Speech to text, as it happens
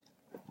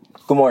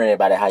Good morning,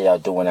 everybody. How y'all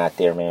doing out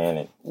there, man?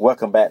 And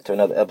welcome back to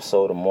another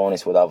episode of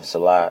Mornings with Officer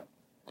Lot.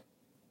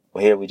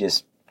 Well, here we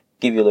just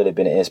give you a little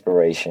bit of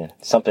inspiration,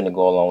 something to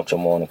go along with your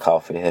morning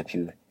coffee to help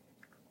you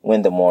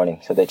win the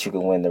morning so that you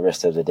can win the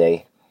rest of the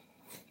day,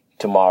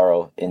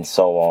 tomorrow, and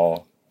so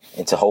on,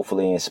 and to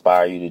hopefully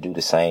inspire you to do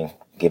the same,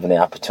 given the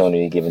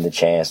opportunity, given the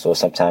chance. Or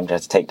sometimes you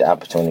have to take the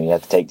opportunity, you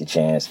have to take the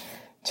chance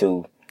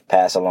to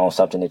pass along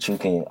something that you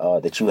can,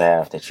 that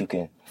you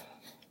can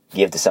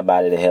give to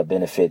somebody to help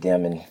benefit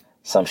them in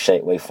some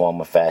shape, way, form,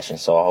 or fashion.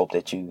 So I hope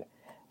that you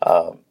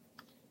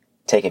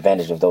take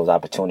advantage of those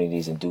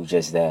opportunities and do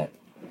just that.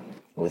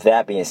 With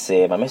that being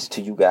said, my message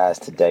to you guys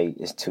today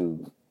is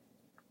to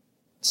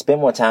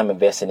spend more time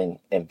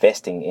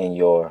investing in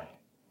your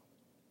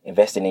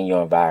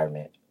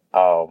environment.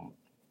 I've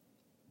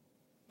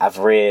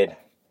read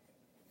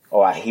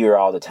or I hear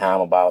all the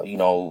time about,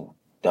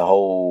 the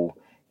whole,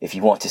 if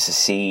you want to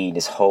succeed,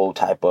 this whole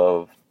type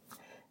of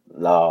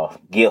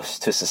gifts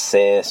to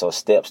success or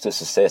steps to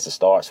success it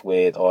starts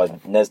with, or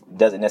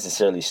doesn't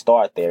necessarily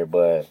start there,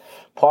 but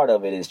part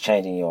of it is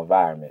changing your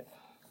environment.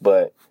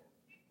 But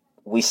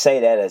we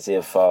say that as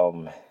if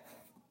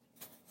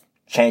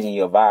changing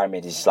your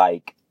environment is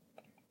like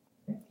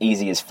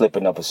easy as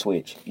flipping up a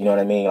switch. You know what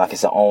I mean? Like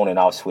it's an on and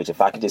off switch.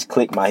 If I can just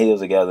click my heels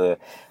together,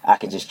 I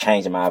can just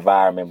change my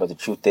environment. But the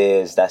truth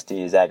is, that's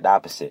the exact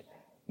opposite.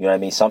 You know what I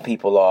mean?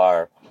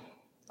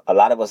 A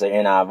lot of us are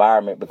in our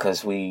environment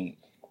because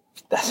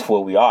that's where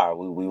we are.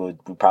 We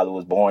probably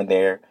was born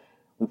there.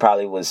 We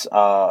probably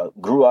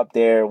grew up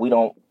there. We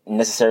don't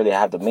necessarily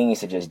have the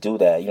means to just do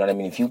that. You know what I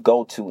mean? If you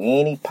go to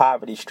any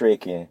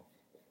poverty-stricken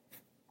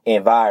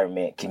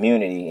environment,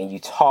 community, and you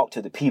talk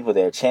to the people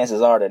there, chances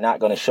are they're not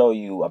going to show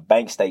you a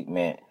bank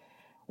statement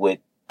with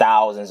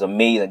thousands of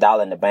millions of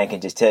dollars in the bank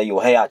and just tell you,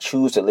 hey, I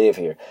choose to live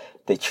here.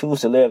 They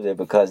choose to live there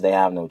because they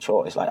have no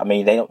choice.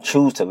 They don't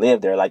choose to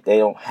live there like they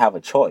don't have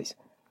a choice.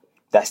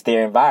 That's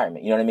their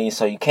environment. You know what I mean?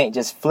 So you can't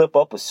just flip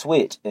up a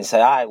switch and say,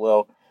 all right,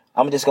 well,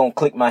 I'm just going to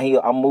click my heel.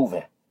 I'm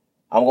moving.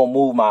 I'm going to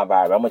move my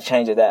environment. I'm going to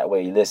change it that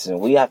way. Listen,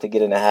 we have to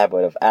get in the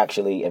habit of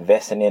actually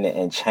investing in it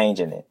and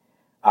changing it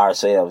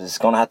ourselves. It's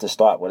going to have to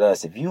start with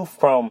us. If you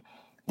from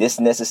this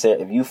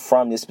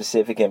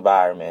specific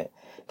environment,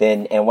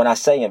 then, and when I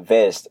say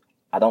invest,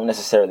 I don't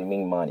necessarily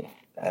mean money.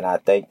 And I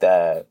think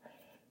that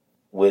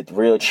with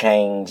real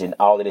change and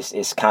all of this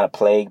is kind of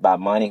plagued by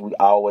money. We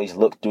always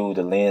look through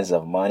the lens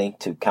of money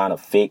to kind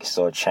of fix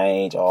or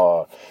change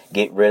or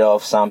get rid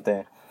of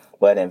something.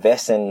 But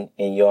investing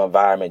in your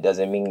environment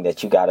doesn't mean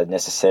that you got to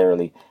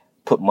necessarily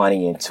put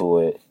money into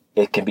it.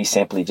 It can be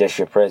simply just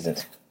your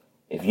presence.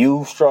 If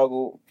you've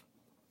struggled,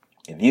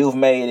 if you've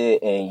made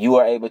it and you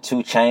are able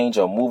to change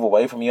or move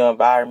away from your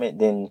environment,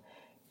 then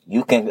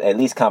you can at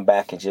least come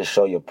back and just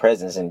show your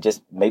presence and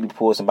just maybe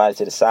pull somebody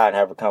to the side and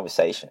have a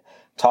conversation.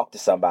 Talk to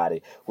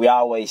somebody. We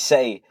always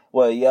say,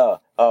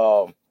 if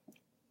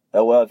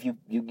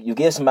you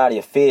give somebody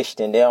a fish,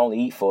 then they'll only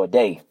eat for a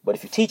day. But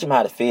if you teach them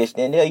how to fish,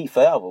 then they'll eat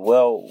forever.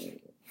 Well,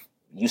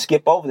 you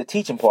skip over the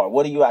teaching part.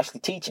 What are you actually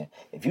teaching?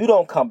 If you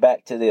don't come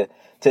back to the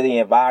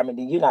environment,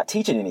 then you're not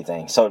teaching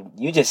anything. So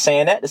you're just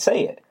saying that to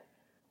say it.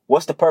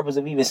 What's the purpose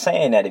of even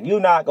saying that? If you're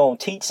not going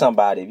to teach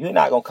somebody, if you're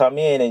not going to come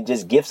in and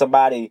just give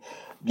somebody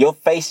your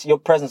face, your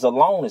presence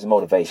alone is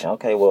motivation.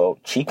 Okay, well,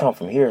 she come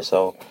from here,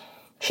 so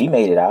she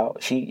made it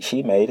out. She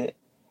made it.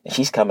 And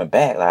she's coming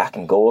back. Like I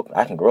can grow up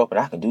and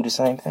I can do the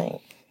same thing.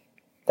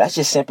 That's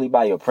just simply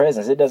by your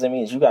presence. It doesn't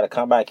mean that you got to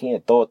come back here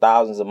and throw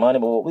thousands of money.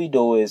 But what we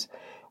do is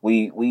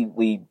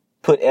we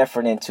put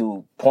effort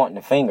into pointing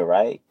the finger,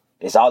 right?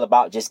 It's all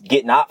about just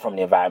getting out from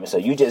the environment. So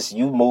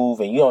you move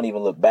and you don't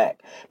even look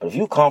back. But if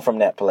you come from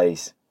that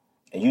place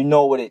and you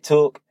know what it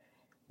took,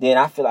 then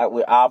I feel like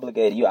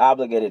you're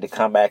obligated to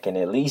come back and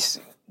at least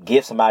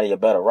give somebody a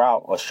better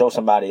route or show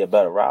somebody a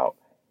better route.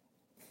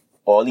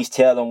 Or at least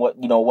tell them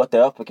what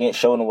they're up against,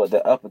 show them what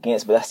they're up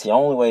against. But that's the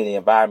only way the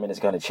environment is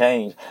going to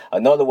change.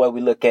 Another way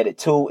we look at it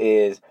too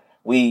is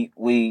we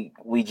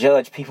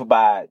judge people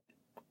by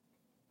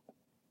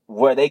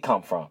where they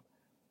come from.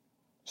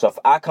 So if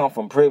I come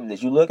from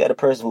privilege, you look at a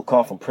person who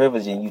comes from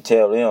privilege and you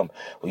tell them,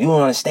 well, you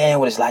don't understand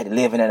what it's like to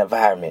live in that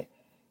environment.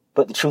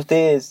 But the truth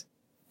is,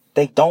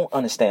 they don't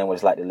understand what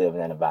it's like to live in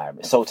that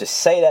environment. So to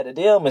say that to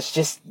them,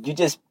 you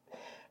just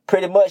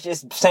pretty much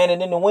just saying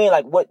it in the wind.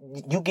 Like what,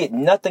 you get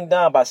nothing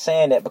done by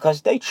saying that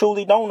because they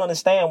truly don't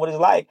understand what it's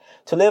like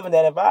to live in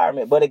that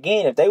environment. But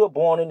again, if they were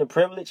born into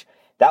privilege,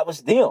 that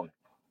was them.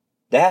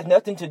 That has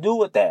nothing to do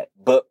with that.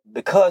 But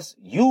because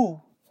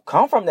you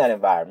come from that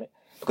environment,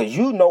 because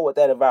you know what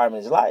that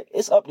environment is like,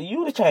 it's up to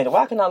you to change it.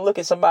 Why can I look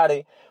at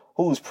somebody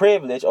who's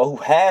privileged or who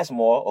has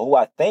more or who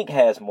I think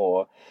has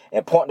more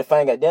and point the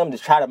finger at them to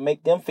try to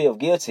make them feel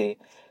guilty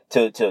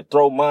to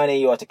throw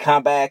money or to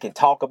come back and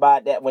talk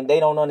about that when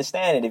they don't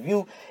understand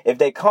it? If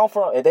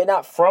they're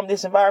not from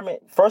this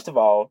environment, first of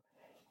all,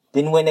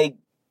 then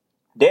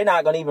they're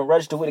not going to even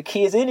register with the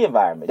kids in the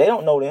environment. They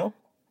don't know them.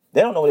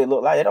 They don't know what they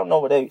look like. They don't know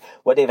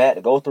what they've had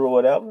to go through or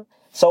whatever.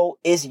 So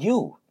it's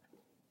you.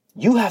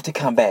 You have to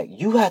come back.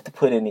 You have to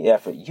put in the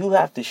effort. You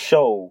have to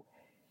show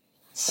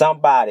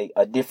somebody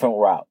a different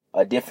route,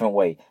 a different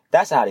way.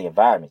 That's how the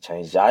environment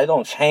changes, y'all. It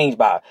don't change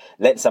by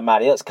letting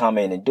somebody else come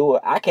in and do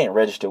it. I can't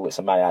register with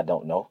somebody I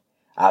don't know,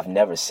 I've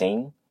never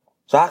seen.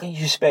 So how can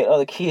you expect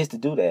other kids to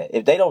do that?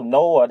 If they don't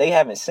know or they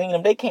haven't seen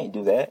them, they can't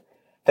do that.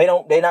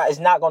 It's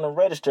not going to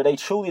register. They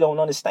truly don't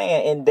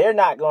understand. And they're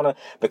not going to,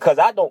 because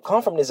I don't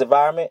come from this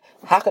environment,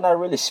 how can I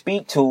really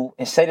speak to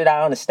and say that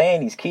I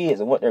understand these kids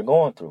and what they're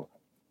going through?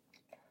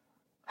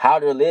 How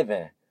they're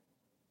living?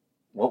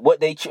 What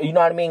they, you know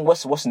what I mean?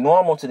 What's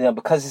normal to them?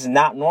 Because it's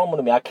not normal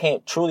to me. I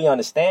can't truly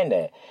understand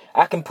that.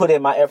 I can put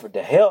in my effort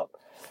to help,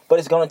 but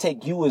it's going to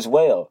take you as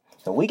well.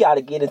 So we got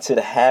to get into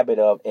the habit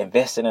of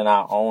investing in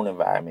our own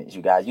environments,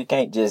 you guys. You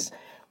can't just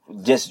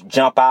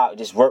jump out,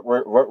 just work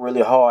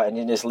really hard and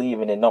then just leave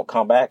and then don't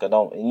come back or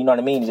don't, you know what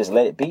I mean? Just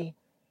let it be.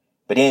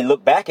 But then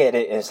look back at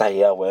it and it's like,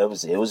 yeah, well, it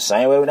was the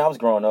same way when I was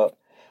growing up.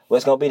 Well,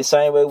 it's going to be the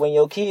same way when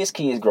your kids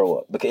grow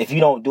up. Because if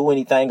you don't do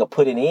anything or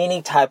put in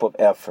any type of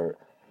effort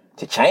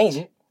to change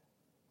it,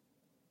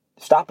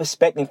 stop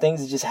expecting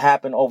things to just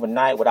happen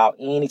overnight without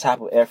any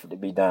type of effort to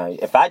be done.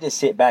 If I just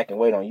sit back and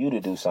wait on you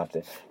to do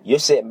something, you're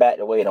sitting back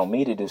to wait on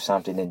me to do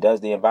something, then does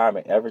the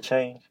environment ever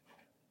change?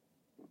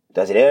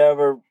 Does it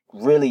ever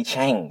really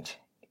change?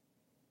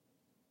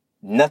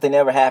 Nothing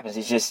ever happens.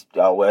 It's just,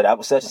 oh, well, that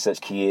was such and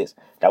such kids.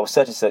 That was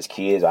such and such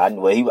kids. I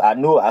knew it.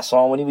 I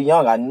saw him when he was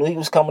young. I knew he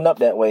was coming up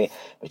that way,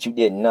 but you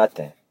did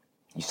nothing.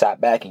 You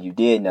sat back and you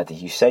did nothing.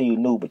 You say you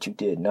knew, but you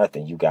did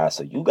nothing, you guys.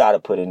 So you got to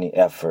put in the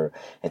effort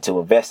into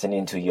investing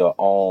into your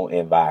own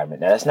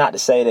environment. Now, that's not to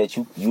say that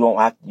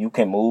you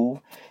can move.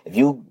 If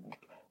you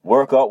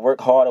work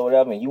hard or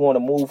whatever, and you want to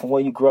move from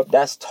where you grew up,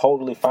 that's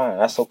totally fine.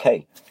 That's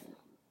okay.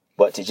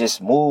 But to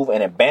just move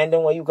and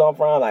abandon where you come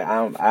from, like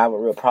I have a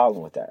real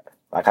problem with that.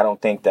 Like I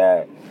don't think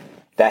that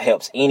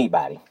helps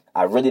anybody.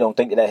 I really don't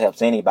think that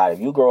helps anybody. If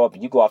you grow up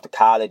and you go off to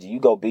college and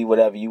you go be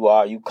whatever you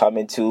are, you come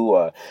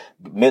into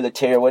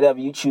military, whatever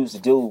you choose to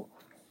do,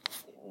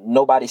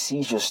 nobody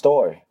sees your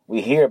story. We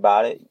hear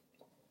about it.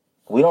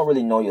 We don't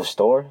really know your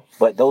story.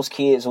 But those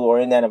kids who are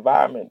in that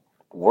environment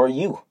were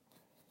you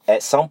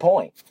at some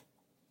point.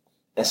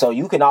 And so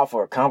you can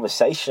offer a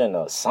conversation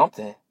or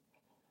something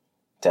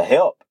to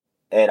help.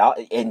 And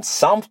in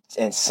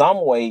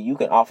some way, you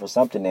can offer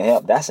something to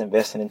help. That's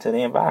investing into the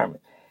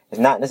environment. It's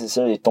not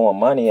necessarily throwing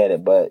money at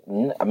it, but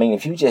I mean,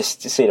 if you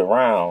just sit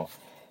around,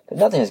 then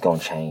nothing is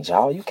going to change,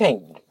 y'all. You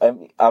can't.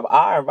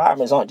 Our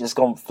environments aren't just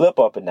going to flip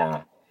up and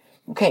down.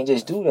 You can't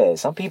just do that.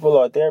 Some people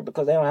are there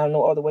because they don't have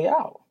no other way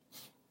out.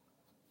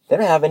 They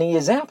don't have any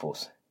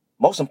examples.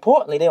 Most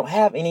importantly, they don't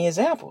have any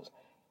examples.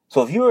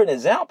 So if you're an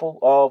example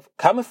of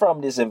coming from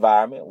this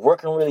environment,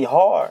 working really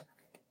hard,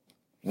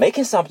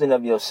 making something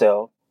of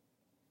yourself,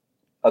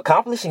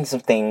 accomplishing some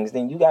things,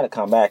 then you got to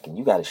come back and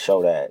you got to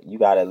show that. You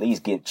got to at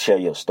least share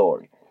your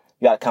story.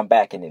 You got to come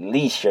back and at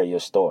least share your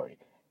story.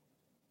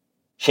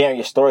 Sharing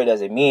your story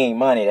doesn't mean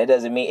money. That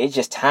doesn't mean, it's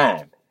just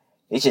time.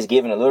 It's just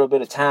giving a little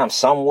bit of time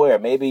somewhere,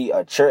 maybe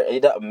a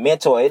church, a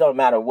mentor. It don't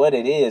matter what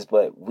it is,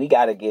 but we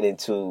got to get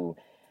into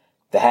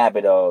the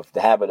habit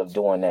of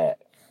doing that.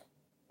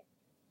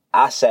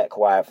 I sat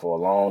quiet for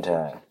a long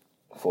time,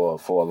 for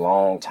a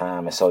long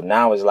time, and so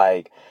now it's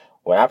like,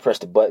 when I press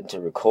the button to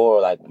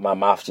record, like my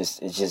mouth it's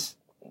just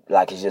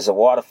a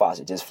water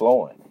faucet just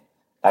flowing.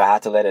 Like I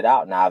have to let it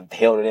out. Now I've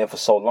held it in for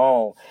so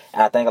long,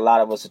 and I think a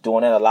lot of us are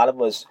doing that. A lot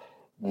of us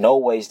know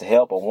ways to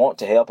help or want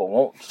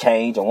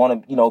change or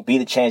want to, be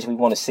the change we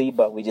want to see,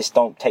 but we just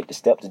don't take the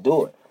step to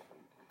do it.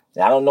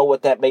 Now, I don't know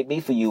what that may be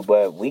for you,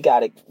 but we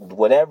got to,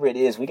 whatever it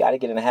is, we got to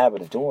get in the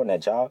habit of doing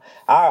that, y'all.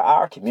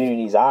 Our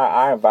communities,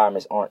 our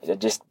environments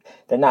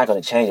they're not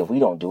going to change if we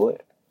don't do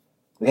it.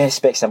 We can't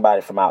expect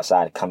somebody from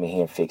outside to come in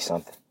here and fix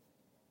something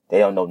they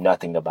don't know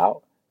nothing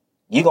about.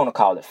 You're going to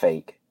call it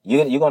fake.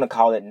 You're going to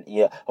call it,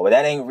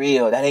 that ain't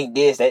real. That ain't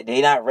this.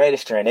 They not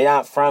registering. They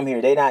not from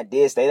here. They not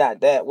this. They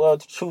not that. Well,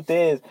 the truth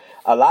is,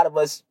 a lot of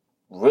us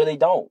really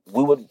don't.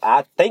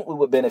 I think we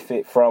would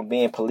benefit from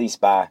being policed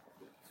by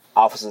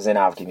officers in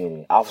our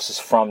community, officers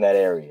from that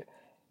area,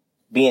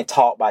 being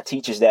taught by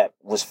teachers that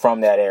was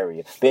from that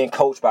area, being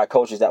coached by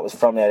coaches that was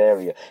from that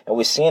area. And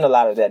we're seeing a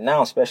lot of that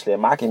now, especially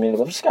in my community,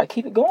 but we just got to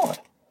keep it going.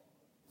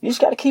 You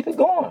just got to keep it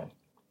going.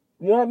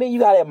 You know what I mean? You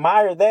got to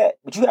admire that,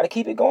 but you got to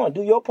keep it going.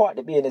 Do your part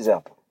to be an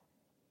example.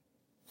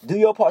 Do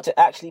your part to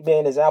actually be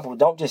an example.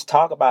 Don't just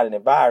talk about an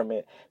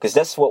environment, because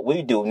that's what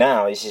we do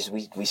now. It's just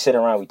we sit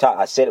around, we talk.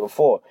 I said it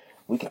before.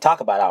 We can talk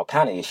about all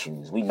kind of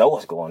issues. We know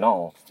what's going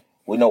on.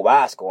 We know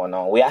why it's going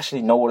on. We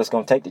actually know what it's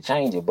going to take to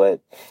change it, but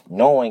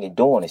knowing and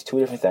doing is two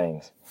different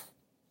things.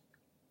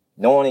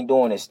 Knowing and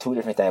doing is two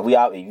different things.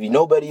 If you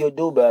know better, you'll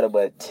do better,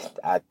 but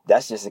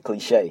that's just a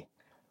cliche.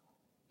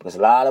 Because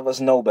a lot of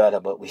us know better,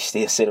 but we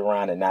still sit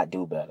around and not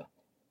do better.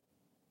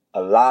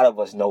 A lot of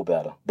us know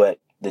better, but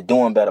the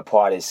doing better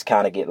part is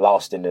kind of get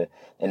lost in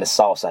the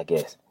sauce, I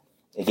guess.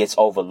 It gets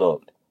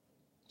overlooked.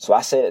 So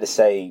I said it to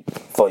say,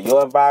 for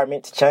your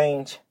environment to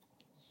change,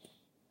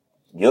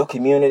 your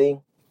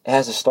community, it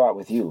has to start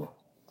with you.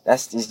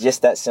 It's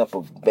just that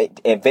simple.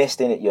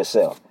 Invest in it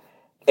yourself.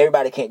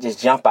 Everybody can't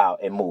just jump out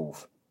and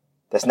move.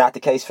 That's not the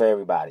case for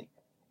everybody.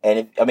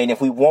 And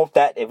if we want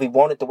that, if we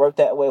want it to work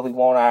that way, if we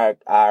want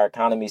our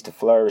economies to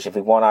flourish, if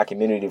we want our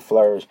community to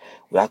flourish,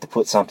 we have to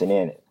put something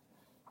in it.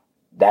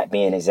 That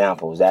being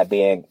examples, that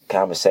being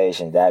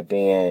conversations, that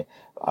being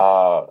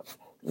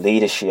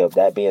leadership,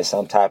 that being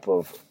some type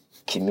of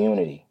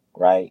community,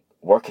 right?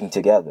 Working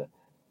together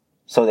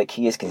so that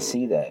kids can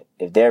see that.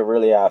 If they're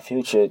really our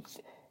future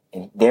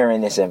and they're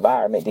in this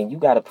environment, then you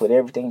got to put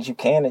everything that you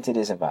can into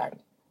this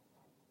environment.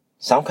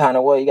 Some kind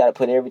of way, you got to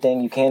put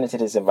everything you can into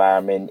this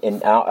environment,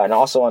 and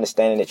also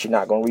understanding that you're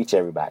not going to reach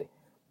everybody.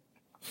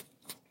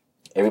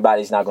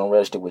 Everybody's not going to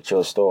register with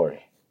your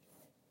story.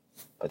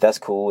 But that's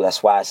cool.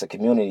 That's why it's a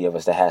community of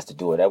us that has to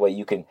do it. That way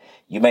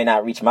you may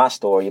not reach my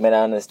story, you may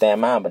not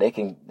understand mine, but they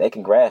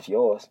can grasp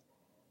yours.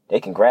 They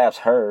can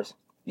grasp hers.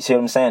 You see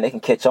what I'm saying? They can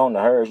catch on to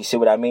hers. You see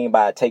what I mean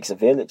by it takes a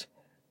village?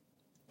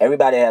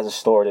 Everybody has a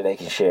story that they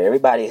can share.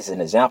 Everybody is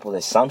an example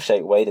in some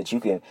shape, way that you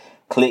can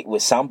click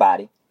with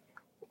somebody.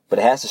 But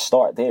it has to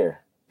start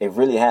there. It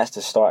really has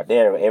to start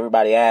there.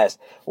 Everybody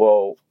asks,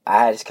 well,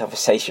 I had this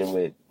conversation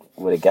with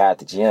a guy at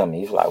the gym.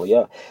 He was like, well,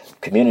 yeah,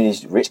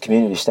 rich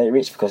communities stay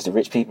rich because the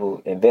rich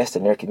people invest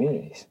in their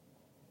communities.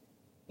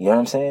 You know what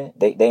I'm saying?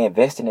 They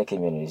invest in their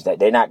communities.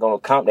 They're not going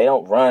to come. They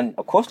don't run.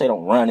 Of course, they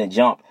don't run and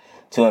jump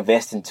to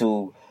invest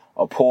into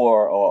a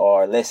poor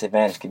or less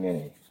advantaged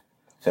community.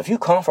 So if you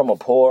come from a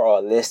poor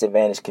or less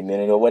advantaged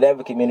community or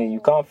whatever community you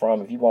come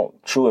from, if you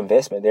want true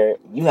investment there,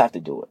 you have to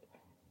do it.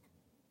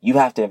 You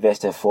have to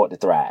invest in for it to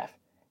thrive.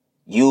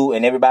 You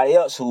and everybody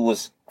else who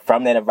was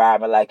from that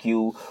environment like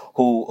you,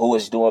 who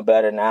is doing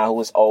better now,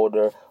 who is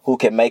older, who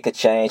can make a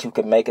change, who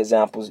can make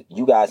examples,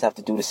 you guys have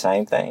to do the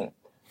same thing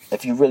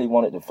if you really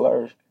want it to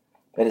flourish.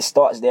 But it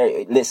starts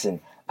there.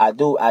 Listen, I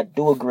do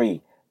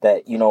agree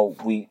that,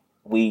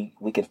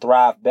 we can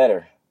thrive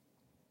better,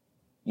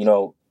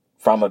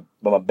 from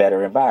a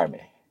better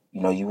environment.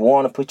 You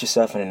want to put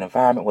yourself in an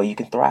environment where you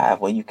can thrive,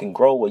 where you can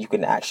grow, where you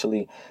can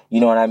actually,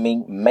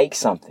 make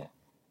something.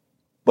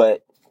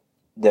 But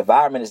the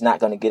environment is not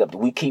going to get up.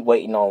 We keep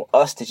waiting on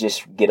us to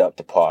just get up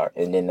to par,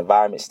 and then the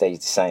environment stays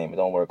the same. It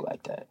don't work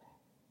like that.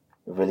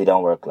 It really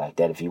don't work like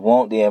that. If you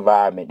want the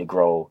environment to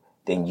grow,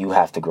 then you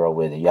have to grow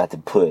with it. You have to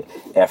put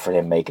effort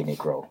in making it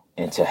grow,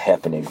 into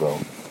helping it grow.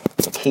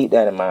 So keep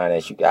that in mind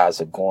as you guys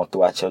are going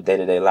throughout your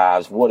day-to-day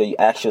lives.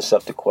 Ask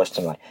yourself the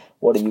question, like,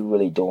 what are you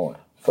really doing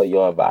for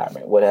your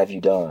environment? What have you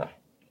done?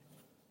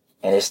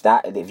 And it's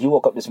not, if you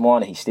woke up this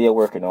morning, he's still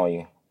working on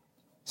you.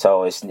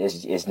 So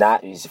it's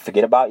not,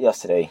 forget about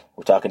yesterday.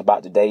 We're talking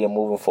about today and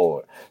moving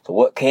forward. So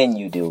what can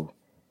you do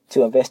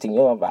to invest in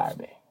your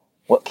environment?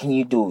 What can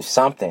you do?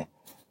 Something.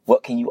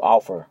 What can you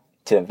offer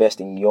to invest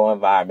in your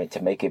environment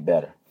to make it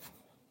better?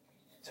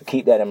 So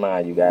keep that in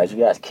mind, you guys. You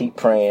guys keep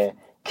praying,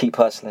 keep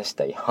hustling,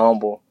 stay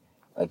humble.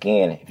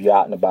 Again, if you're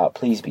out and about,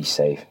 please be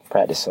safe.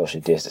 Practice social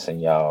distancing,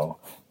 y'all.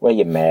 Wear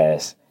your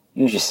mask.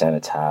 Use your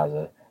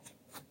sanitizer.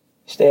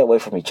 Stay away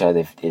from each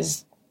other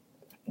as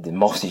the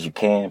most as you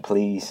can,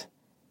 please.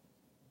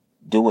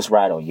 Do what's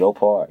right on your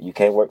part. You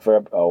can't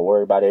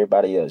worry about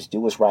everybody else.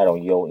 Do what's right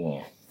on your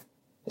end.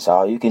 That's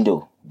all you can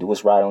do. Do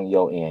what's right on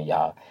your end,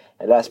 y'all.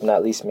 And last but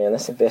not least, man,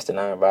 let's invest in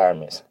our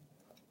environments.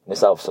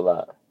 Miss Officer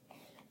Lot.